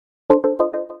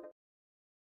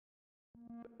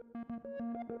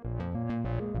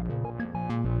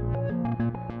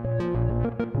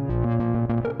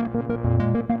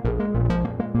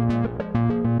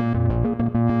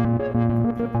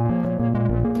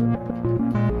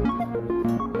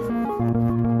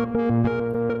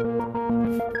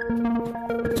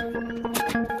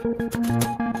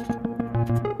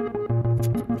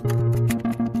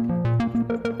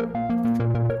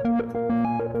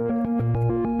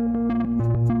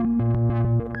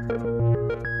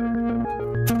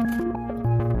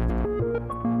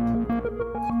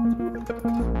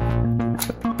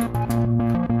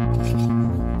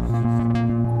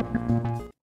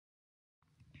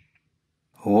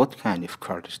What kind of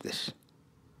card is this?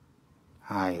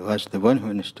 I was the one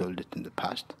who installed it in the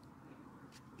past,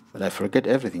 but I forget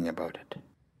everything about it.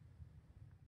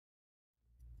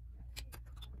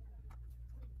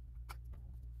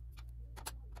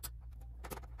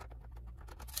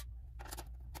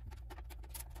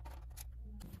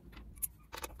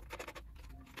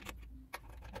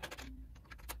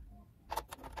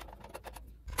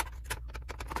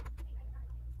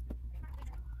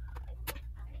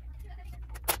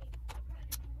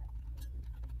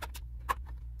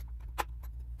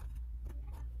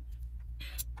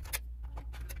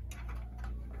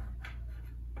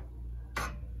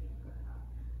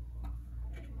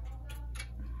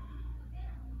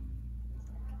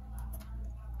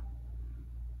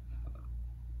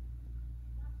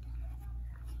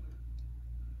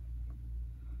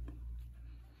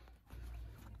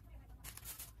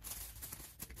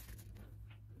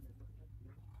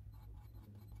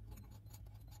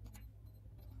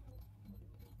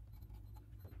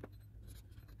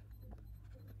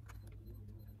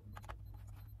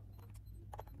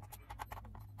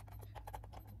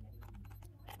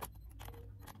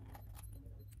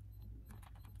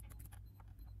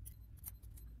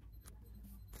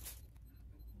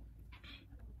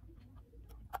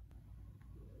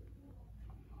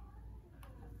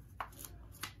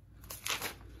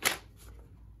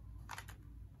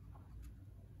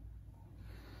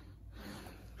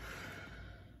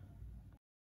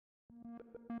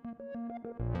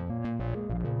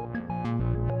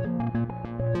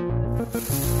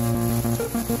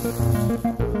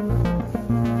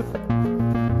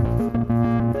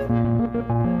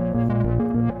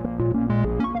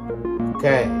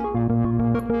 Okay,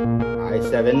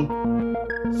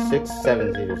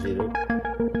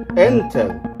 i7-6700,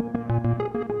 enter.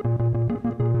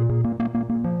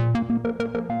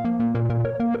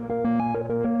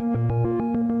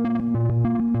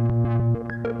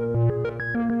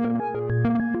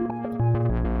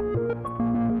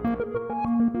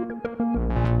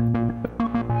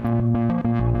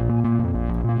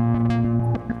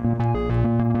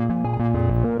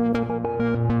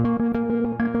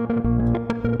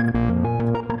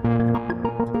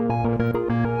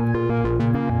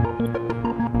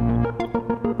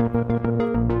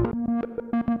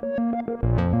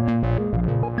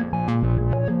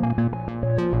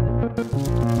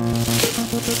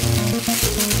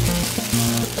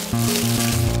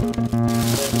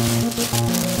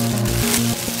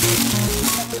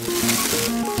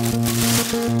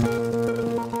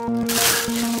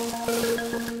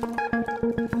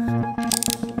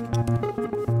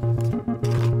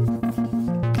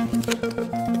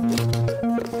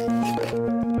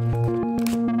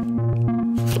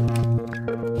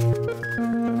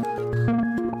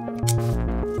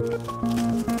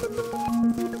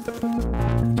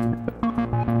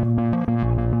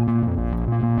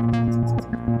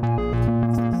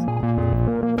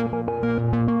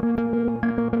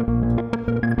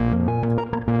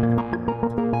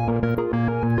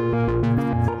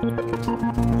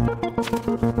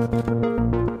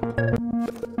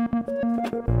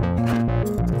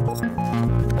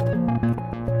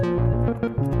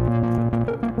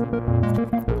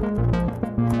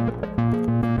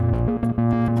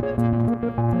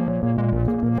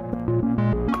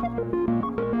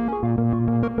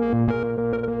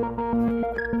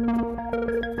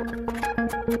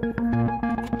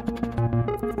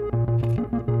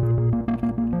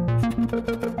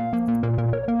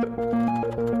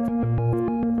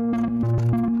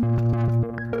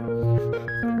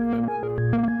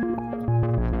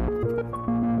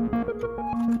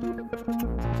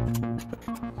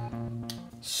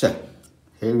 So,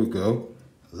 here we go.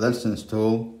 Let's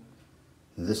install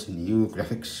this new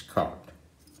graphics card.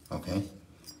 Okay,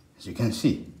 as you can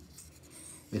see,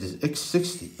 it is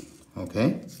X60.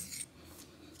 Okay,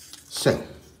 so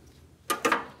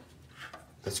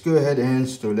let's go ahead and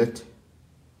install it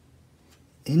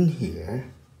in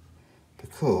here,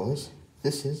 because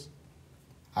this is,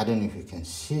 I don't know if you can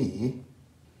see,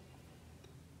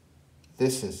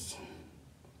 this is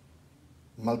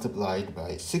multiplied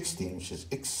by 16, which is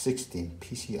x16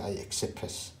 PCI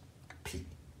Express P.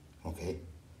 Okay,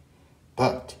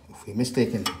 but if we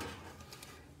mistakenly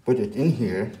put it in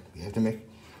here,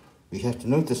 we have to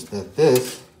notice that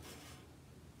this,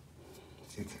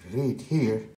 as you can read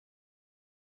here,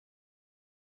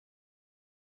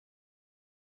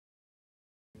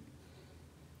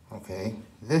 okay,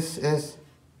 this is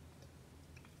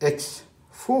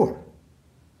X4.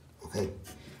 Okay,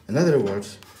 in other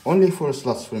words, only 4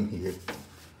 slots from here,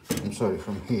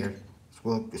 from here,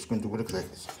 it's going to work like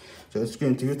this. So it's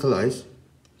going to utilize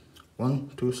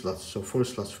 1, 2 slots, so 4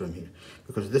 slots from here,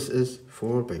 because this is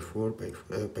 4 by 4 by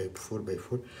 4 by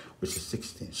 4, which is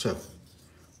 16. So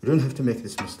we don't have to make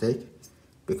this mistake,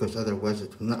 because otherwise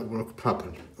it will not work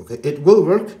properly. Okay, it will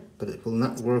work, but it will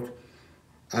not work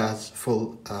as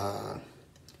full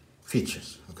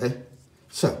features. Okay,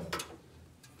 so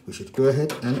we should go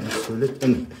ahead and install it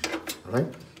in here. All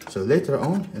right, so later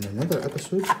on in another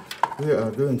episode we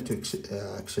are going to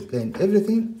explain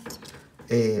everything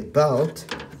about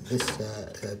this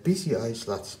PCI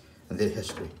slots and their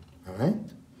history. All right,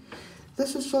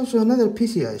 this is also another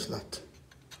PCI slot.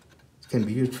 It can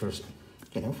be used for,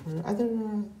 for other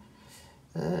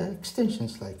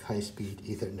extensions like high-speed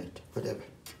Ethernet, whatever.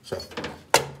 So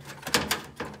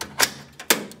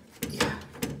yeah,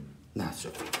 now it's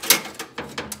okay.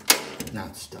 Now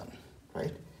it's done,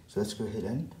 right? So let's go ahead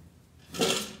and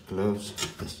close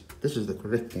this. This is the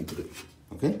correct thing to do.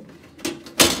 Okay.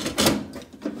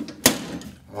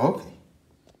 Okay.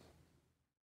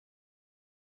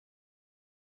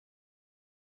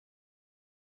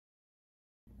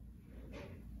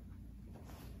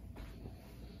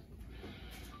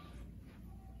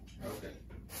 Okay.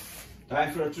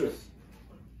 Time for the truth.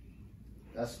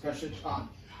 Let's push it on.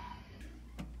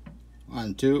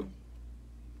 1, 2,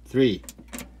 3.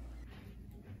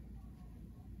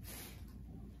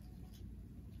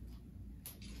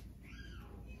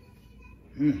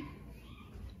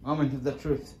 Moment of the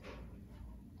truth.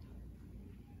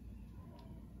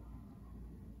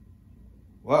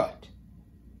 What?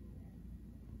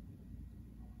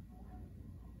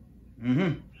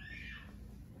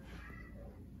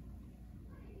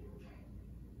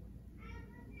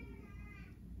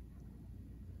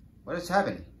 What is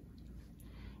happening?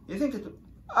 You think it...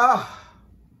 Oh!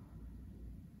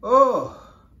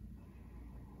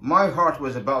 My heart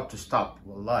was about to stop.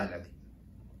 Wallahi.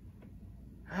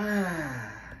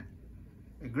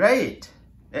 Great!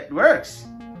 It works!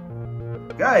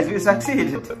 Guys, we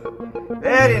succeeded!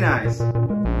 Very nice!